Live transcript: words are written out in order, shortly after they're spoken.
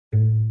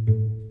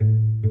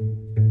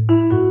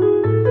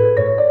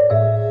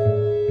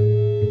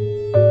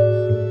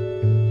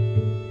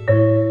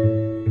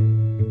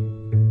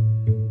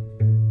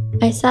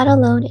I sat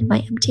alone in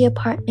my empty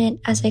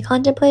apartment as I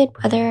contemplated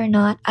whether or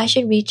not I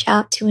should reach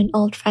out to an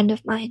old friend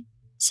of mine,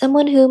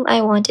 someone whom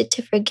I wanted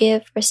to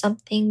forgive for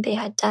something they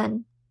had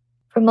done.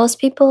 For most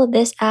people,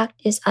 this act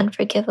is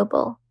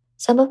unforgivable.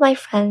 Some of my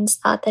friends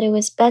thought that it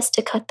was best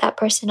to cut that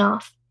person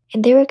off,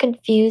 and they were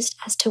confused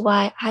as to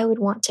why I would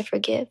want to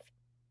forgive.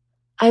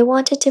 I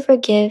wanted to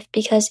forgive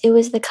because it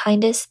was the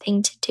kindest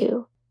thing to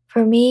do.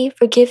 For me,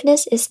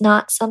 forgiveness is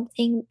not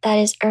something that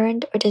is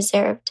earned or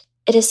deserved.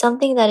 It is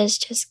something that is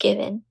just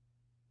given.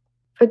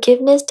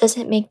 Forgiveness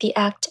doesn't make the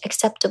act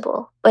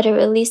acceptable, but it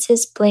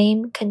releases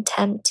blame,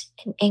 contempt,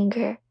 and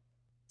anger.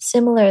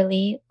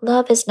 Similarly,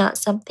 love is not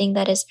something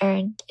that is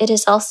earned. It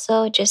is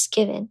also just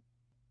given.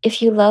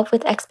 If you love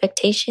with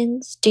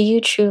expectations, do you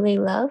truly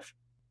love?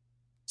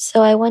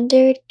 So I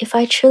wondered, if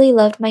I truly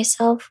loved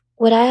myself,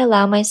 would I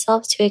allow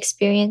myself to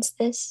experience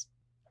this?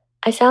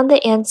 I found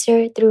the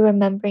answer through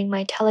remembering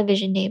my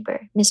television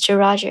neighbor, Mr.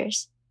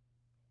 Rogers.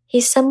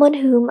 He's someone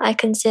whom I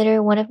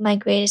consider one of my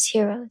greatest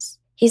heroes.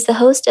 He's the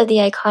host of the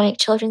iconic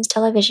children's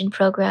television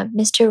program,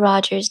 Mr.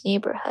 Rogers'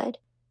 Neighborhood.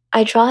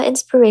 I draw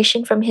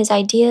inspiration from his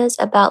ideas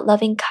about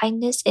loving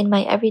kindness in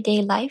my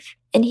everyday life,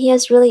 and he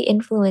has really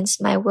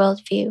influenced my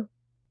worldview.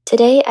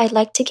 Today, I'd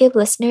like to give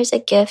listeners a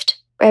gift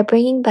by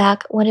bringing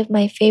back one of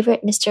my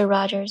favorite Mr.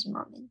 Rogers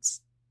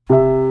moments.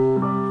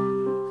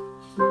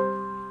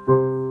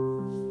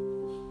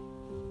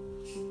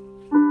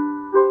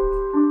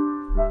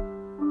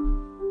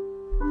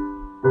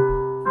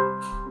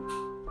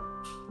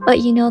 But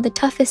you know, the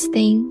toughest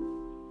thing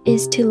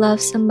is to love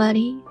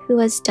somebody who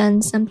has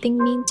done something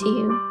mean to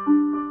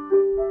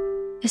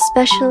you,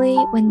 especially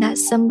when that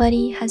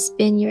somebody has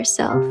been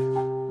yourself.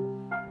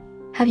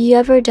 Have you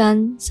ever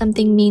done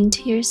something mean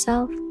to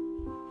yourself?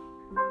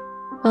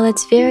 Well,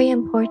 it's very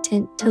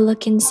important to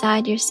look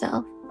inside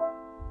yourself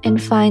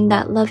and find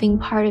that loving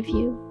part of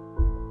you.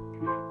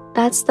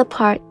 That's the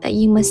part that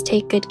you must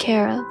take good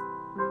care of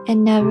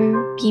and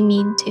never be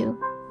mean to,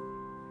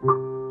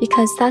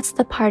 because that's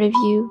the part of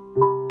you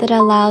that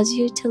allows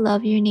you to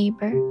love your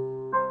neighbor.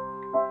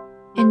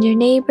 And your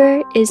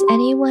neighbor is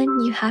anyone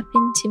you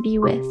happen to be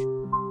with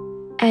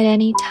at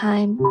any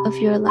time of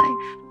your life.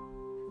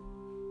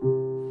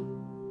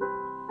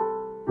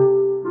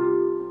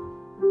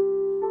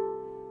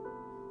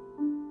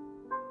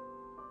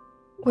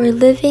 We're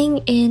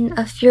living in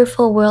a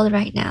fearful world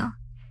right now,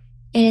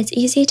 and it's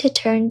easy to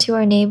turn to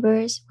our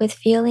neighbors with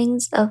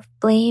feelings of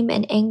blame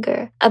and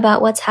anger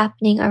about what's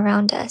happening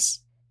around us.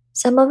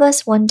 Some of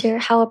us wonder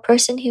how a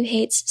person who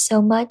hates so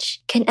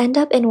much can end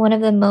up in one of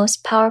the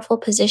most powerful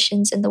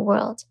positions in the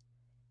world.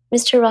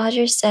 Mr.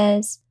 Rogers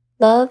says,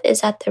 love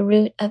is at the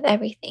root of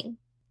everything,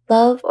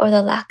 love or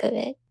the lack of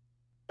it.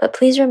 But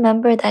please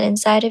remember that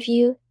inside of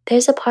you,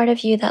 there's a part of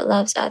you that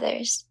loves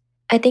others.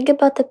 I think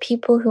about the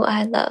people who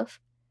I love,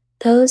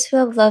 those who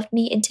have loved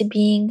me into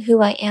being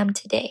who I am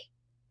today.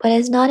 But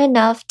it's not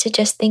enough to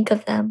just think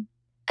of them.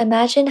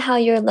 Imagine how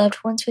your loved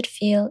ones would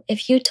feel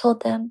if you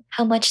told them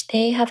how much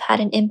they have had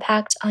an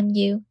impact on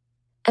you.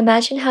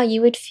 Imagine how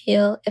you would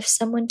feel if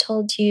someone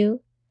told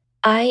you,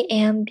 I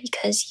am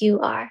because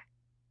you are.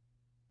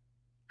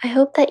 I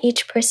hope that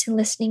each person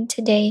listening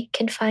today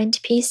can find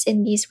peace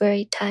in these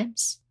worried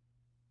times.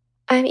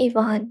 I'm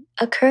Yvonne,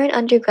 a current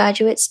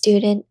undergraduate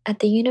student at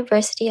the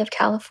University of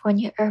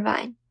California,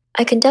 Irvine.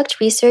 I conduct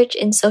research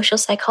in social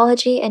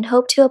psychology and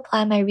hope to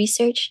apply my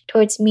research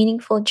towards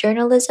meaningful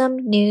journalism,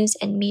 news,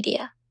 and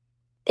media.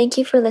 Thank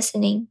you for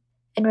listening,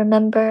 and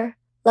remember,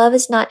 love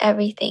is not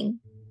everything.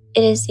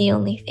 It is the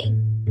only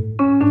thing.